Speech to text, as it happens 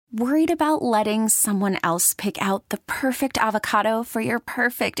Worried about letting someone else pick out the perfect avocado for your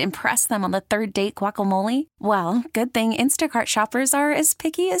perfect impress them on the third date guacamole? Well, good thing Instacart shoppers are as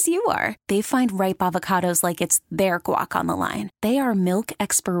picky as you are. They find ripe avocados like it's their guac on the line. They are milk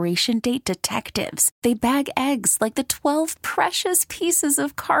expiration date detectives. They bag eggs like the 12 precious pieces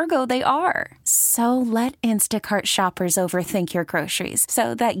of cargo they are. So let Instacart shoppers overthink your groceries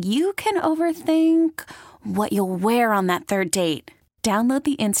so that you can overthink what you'll wear on that third date. Download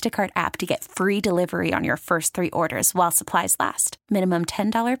the Instacart app to get free delivery on your first 3 orders while supplies last. Minimum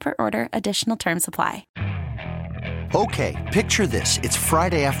 $10 per order. Additional terms apply. Okay, picture this. It's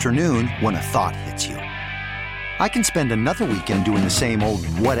Friday afternoon when a thought hits you. I can spend another weekend doing the same old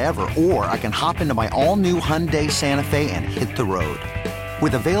whatever, or I can hop into my all-new Hyundai Santa Fe and hit the road.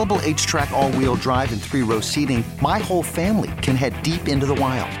 With available H-Track all-wheel drive and 3-row seating, my whole family can head deep into the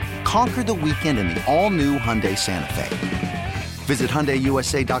wild. Conquer the weekend in the all-new Hyundai Santa Fe. Visit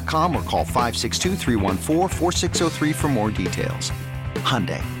HyundaiUSA.com or call 562-314-4603 for more details.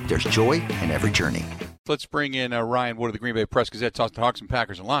 Hyundai, there's joy in every journey. Let's bring in Ryan Wood of the Green Bay Press-Gazette, talks to Hawks and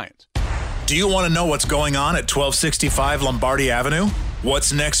Packers and Lions. Do you want to know what's going on at 1265 Lombardi Avenue?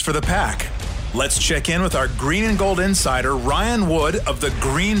 What's next for the Pack? Let's check in with our green and gold insider, Ryan Wood of the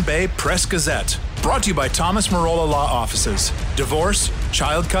Green Bay Press-Gazette. Brought to you by Thomas Marola Law Offices. Divorce,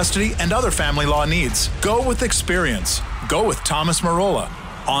 child custody, and other family law needs. Go with experience. Go with Thomas Marola.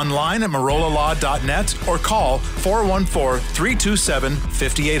 Online at marolalaw.net or call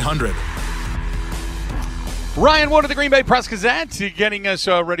 414-327-5800. Ryan Wood of the Green Bay Press-Gazette getting us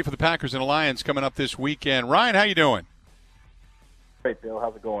ready for the Packers and Lions coming up this weekend. Ryan, how you doing? Great, Bill.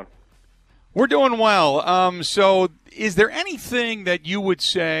 How's it going? We're doing well. So is there anything that you would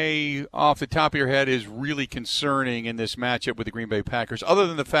say off the top of your head is really concerning in this matchup with the Green Bay Packers, other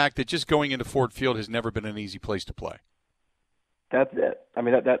than the fact that just going into Ford Field has never been an easy place to play? That's it. I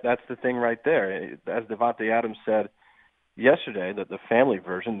mean, that's the thing right there. As Devontae Adams said yesterday, that the family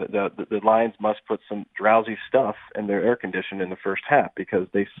version, the Lions must put some drowsy stuff in their air condition in the first half because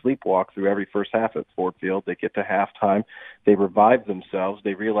they sleepwalk through every first half at Ford Field. They get to halftime, they revive themselves,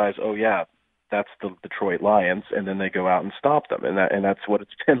 they realize, oh yeah, that's the Detroit Lions, and then they go out and stop them, and that's what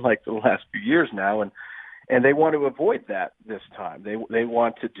it's been like the last few years now, and they want to avoid that this time. They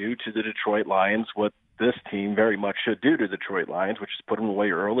want to do to the Detroit Lions what this team very much should do to the Detroit Lions, which is put them away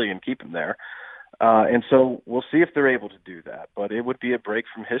early and keep them there. And so we'll see if they're able to do that. But it would be a break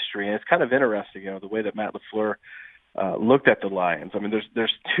from history, and it's kind of interesting, the way that Matt LaFleur looked at the Lions. I mean,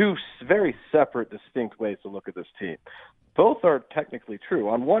 there's two very separate, distinct ways to look at this team. Both are technically true.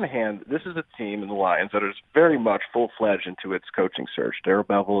 On one hand, this is a team in the Lions that is very much full-fledged into its coaching search. Darrell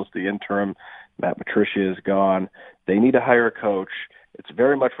Bevell is the interim. Matt Patricia is gone. They need to hire a coach. It's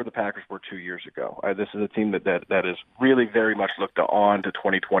very much where the Packers were 2 years ago. This is a team that is really very much looked on to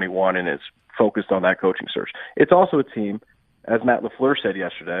 2021 and is focused on that coaching search. It's also a team, as Matt LaFleur said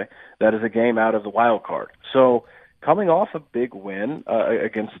yesterday, that is a game out of the wild card. So coming off a big win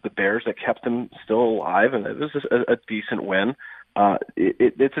against the Bears that kept them still alive, and this is a decent win,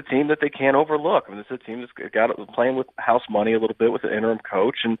 it's a team that they can't overlook. I mean, this is a team that's playing with house money a little bit with the interim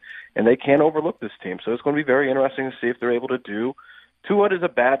coach, and they can't overlook this team. So it's going to be very interesting to see if they're able to do to what is a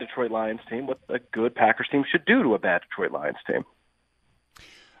bad Detroit Lions team what a good Packers team should do to a bad Detroit Lions team.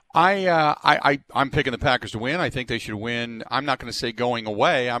 I'm picking the Packers to win. I think they should win. I'm not going to say going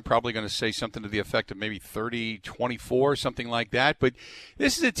away. I'm probably going to say something to the effect of maybe 30-24, something like that. But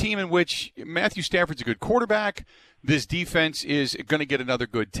this is a team in which Matthew Stafford's a good quarterback. This defense is going to get another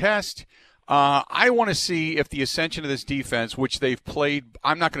good test. I want to see if the ascension of this defense, which they've played,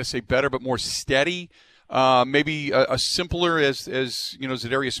 I'm not going to say better, but more steady, maybe a simpler, as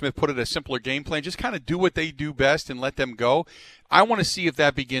Zadarius Smith put it, a simpler game plan. Just kind of do what they do best and let them go. I want to see if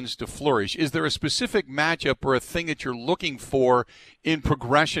that begins to flourish. Is there a specific matchup or a thing that you're looking for in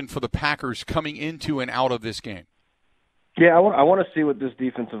progression for the Packers coming into and out of this game? Yeah, I want to see what this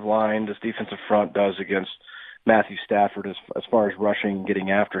defensive line, this defensive front does against Matthew Stafford as far as rushing and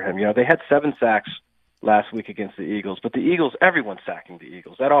getting after him. They had 7 sacks last week against the Eagles. But the Eagles, everyone's sacking the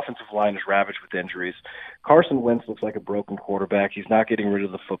Eagles. That offensive line is ravaged with injuries. Carson Wentz looks like a broken quarterback. He's not getting rid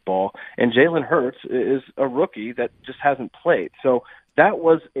of the football. And Jalen Hurts is a rookie that just hasn't played. So that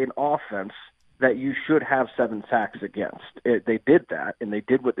was an offense that you should have 7 sacks against. They did that, and they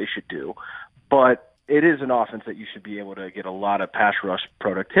did what they should do. But it is an offense that you should be able to get a lot of pass rush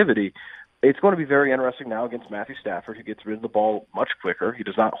productivity. It's going to be very interesting now against Matthew Stafford, who gets rid of the ball much quicker. He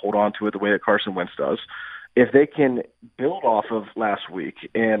does not hold on to it the way that Carson Wentz does. If they can build off of last week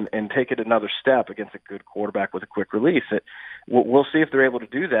and take it another step against a good quarterback with a quick release, we'll see if they're able to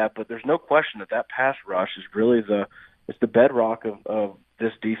do that. But there's no question that pass rush is really the It's the bedrock of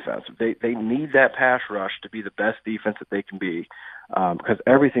this defense. They need that pass rush to be the best defense that they can be, because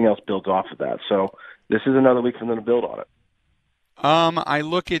everything else builds off of that. So this is another week for them to build on it. I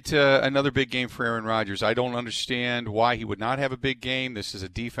look at another big game for Aaron Rodgers. I don't understand why he would not have a big game. This is a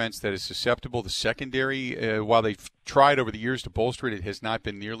defense that is susceptible. The secondary, while they've tried over the years to bolster it, it has not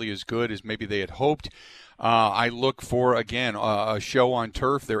been nearly as good as maybe they had hoped. I look for, again, a show on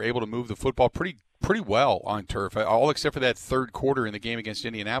turf. They're able to move the football pretty well on turf, all except for that third quarter in the game against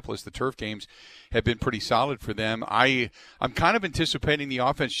Indianapolis. The turf games have been pretty solid for them. I'm kind of anticipating the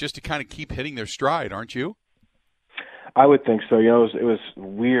offense just to kind of keep hitting their stride, aren't you? I would think so. It was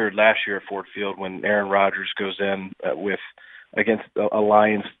weird last year at Ford Field when Aaron Rodgers goes in against a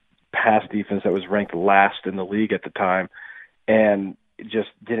Lions pass defense that was ranked last in the league at the time, and just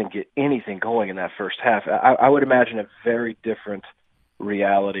didn't get anything going in that first half. I would imagine a very different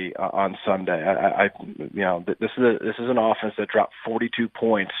reality on Sunday. This is an offense that dropped 42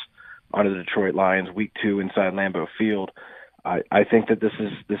 points on the Detroit Lions week 2 inside Lambeau Field. I think that this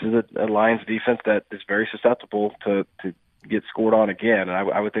is a Lions defense that is very susceptible to get scored on again, and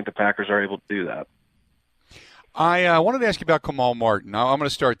I would think the Packers are able to do that. I wanted to ask you about Kamal Martin. I'm going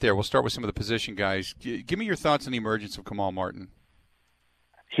to start there. We'll start with some of the position guys. Give me your thoughts on the emergence of Kamal Martin.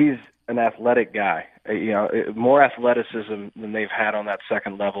 He's an athletic guy. More athleticism than they've had on that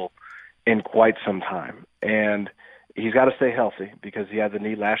second level in quite some time, and he's got to stay healthy because he had the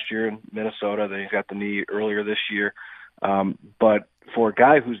knee last year in Minnesota. Then he's got the knee earlier this year. But for a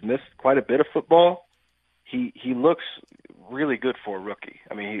guy who's missed quite a bit of football, he looks really good for a rookie.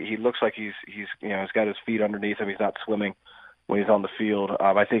 I mean, he looks like he's got his feet underneath him. He's not swimming when he's on the field.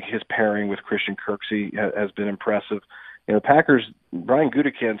 I think his pairing with Christian Kirksey has been impressive. Packers, Brian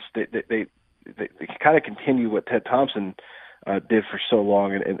Gutekunst, they kind of continue what Ted Thompson did for so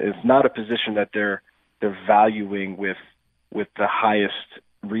long, and it's not a position that they're valuing with the highest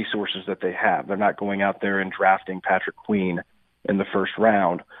resources that they have. They're not going out there and drafting Patrick Queen in the first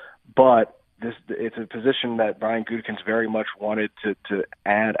round, but it's a position that Brian Gutekunst very much wanted to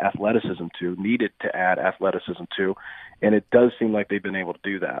add athleticism to, needed to add athleticism to, and it does seem like they've been able to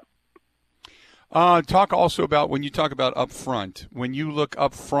do that. Talk also about when you talk about up front, when you look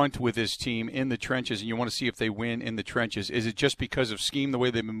up front with this team in the trenches and you want to see if they win in the trenches, is it just because of scheme, the way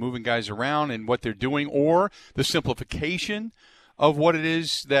they've been moving guys around and what they're doing, or the simplification of what it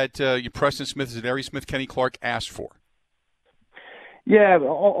is that Preston Smith, Zadarius Smith, Kenny Clark asked for? Yeah,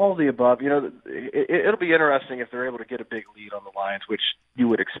 all the above. It'll be interesting if they're able to get a big lead on the Lions, which you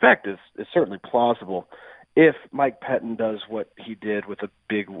would expect is certainly plausible. If Mike Pettin does what he did with a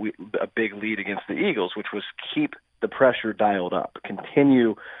big lead against the Eagles, which was keep the pressure dialed up,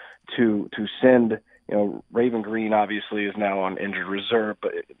 continue to send. Raven Green obviously is now on injured reserve,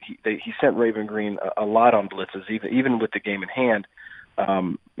 but he sent Raven Green a lot on blitzes, even with the game in hand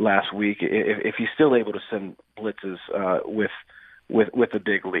last week. If he's still able to send blitzes with a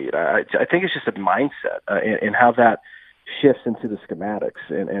big lead, I think it's just a mindset and how that shifts into the schematics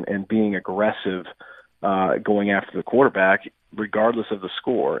and being aggressive. Going after the quarterback, regardless of the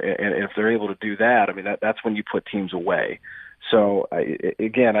score, and if they're able to do that, I mean that's when you put teams away. So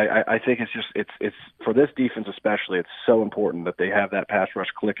I think it's for this defense especially, it's so important that they have that pass rush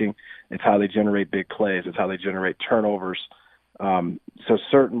clicking. It's how they generate big plays. It's how they generate turnovers. So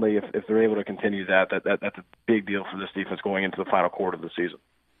certainly, if they're able to continue that's a big deal for this defense going into the final quarter of the season.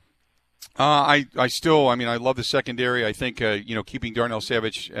 I love the secondary. I think, keeping Darnell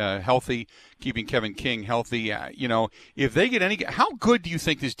Savage healthy, keeping Kevin King healthy, if they get how good do you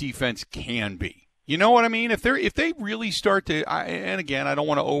think this defense can be? You know what I mean? If they really start to, and again, I don't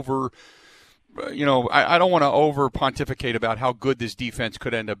want to I don't want to over pontificate about how good this defense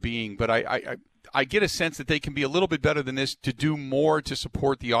could end up being, but I get a sense that they can be a little bit better than this to do more to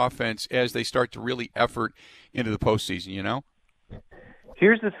support the offense as they start to really effort into the postseason,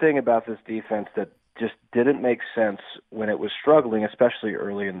 Here's the thing about this defense that just didn't make sense when it was struggling, especially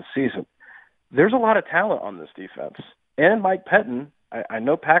early in the season. There's a lot of talent on this defense. And Mike Pettin, I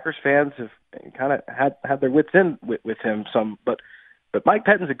know Packers fans have kind of had their wits in with him some, but Mike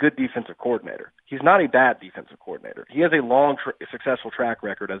Pettin's a good defensive coordinator. He's not a bad defensive coordinator. He has a long, successful track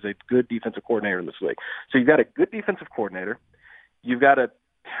record as a good defensive coordinator in this league. So you've got a good defensive coordinator. You've got a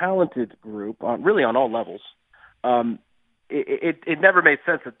talented group really on all levels. It never made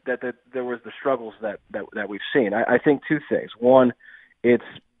sense that there was the struggles that we've seen. I think two things. One, it's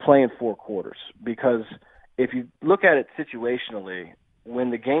playing 4 quarters, because if you look at it situationally,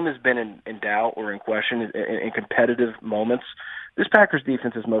 when the game has been in doubt or in question in competitive moments, this Packers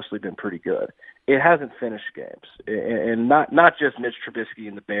defense has mostly been pretty good. It hasn't finished games, and not just Mitch Trubisky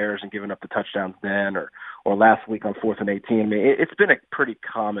and the Bears and giving up the touchdowns then, or last week on 4th and 18. I mean, it's been a pretty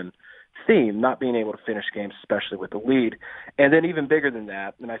common theme, not being able to finish games, especially with the lead. And then even bigger than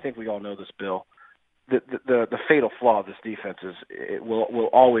that, and I think we all know this, Bill, the fatal flaw of this defense is it will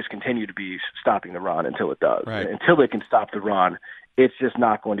always continue to be stopping the run until it does. Right. Until they can stop the run, it's just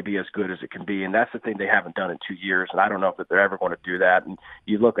not going to be as good as it can be. And that's the thing they haven't done in 2 years, and I don't know if they're ever going to do that. And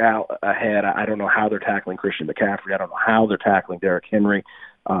you look out ahead, I don't know how they're tackling Christian McCaffrey. I don't know how they're tackling Derrick Henry.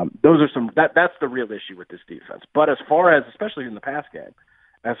 Those are that's the real issue with this defense. But as far as, especially in the pass game,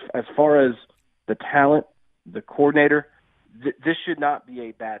 as far as the talent, the coordinator, this should not be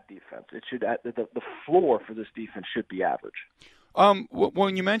a bad defense. It should the floor for this defense should be average.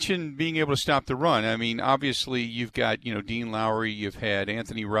 When you mentioned being able to stop the run, I mean, obviously you've got Dean Lowry, you've had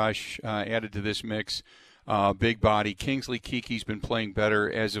Anthony Rush added to this mix, big body. Kingsley Kiki's been playing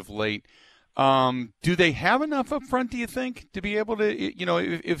better as of late. Do they have enough up front, do you think, to be able to,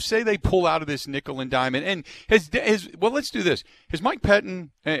 if say they pull out of this nickel and dime, and let's do this. Has Mike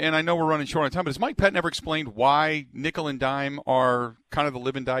Pettin, and I know we're running short on time, but has Mike Pettin ever explained why nickel and dime are kind of the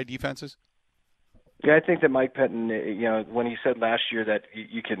live and die defenses? Yeah, I think that Mike Pettin, when he said last year that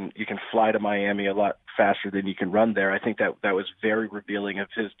you can fly to Miami a lot faster than you can run there, I think that was very revealing of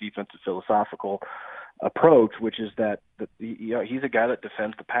his defensive philosophical approach, which is that he's a guy that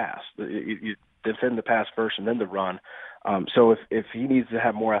defends the pass. You defend the pass first and then the run. So if he needs to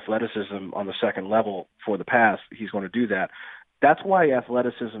have more athleticism on the second level for the pass, he's going to do that. That's why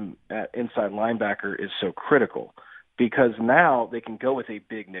athleticism at inside linebacker is so critical, because now they can go with a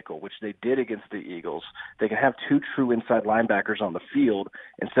big nickel, which they did against the Eagles. They can have 2 true inside linebackers on the field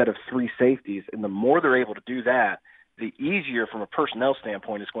instead of 3 safeties, and the more they're able to do that, the easier from a personnel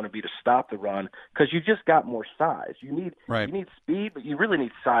standpoint is going to be to stop the run, because you just got more size. You need speed, but you really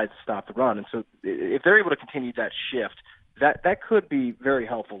need size to stop the run. And so if they're able to continue that shift, that could be very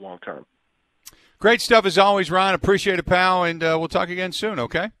helpful long term. Great stuff as always, Ryan. Appreciate it, pal, and we'll talk again soon,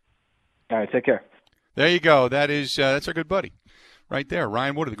 okay? All right, take care. There you go. That's our good buddy right there,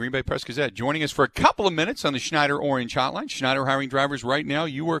 Ryan Wood of the Green Bay Press-Gazette, joining us for a couple of minutes on the Schneider Orange Hotline. Schneider hiring drivers right now.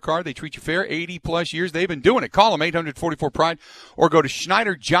 You work hard. They treat you fair. 80-plus years. They've been doing it. Call them 844-PRIDE or go to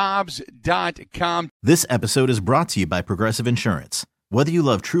SchneiderJobs.com. This episode is brought to you by Progressive Insurance. Whether you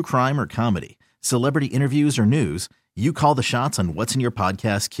love true crime or comedy, celebrity interviews or news, you call the shots on what's in your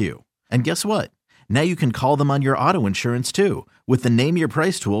podcast queue. And guess what? Now you can call them on your auto insurance, too, with the Name Your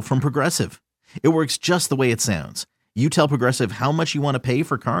Price tool from Progressive. It works just the way it sounds. You tell Progressive how much you want to pay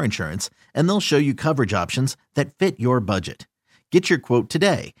for car insurance, and they'll show you coverage options that fit your budget. Get your quote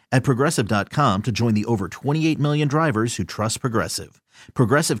today at Progressive.com to join the over 28 million drivers who trust Progressive.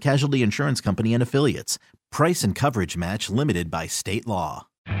 Progressive Casualty Insurance Company and Affiliates. Price and coverage match limited by state law.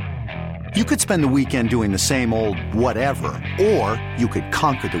 You could spend the weekend doing the same old whatever, or you could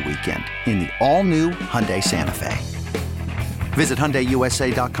conquer the weekend in the all-new Hyundai Santa Fe. Visit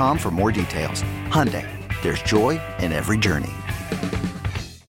HyundaiUSA.com for more details. Hyundai, there's joy in every journey.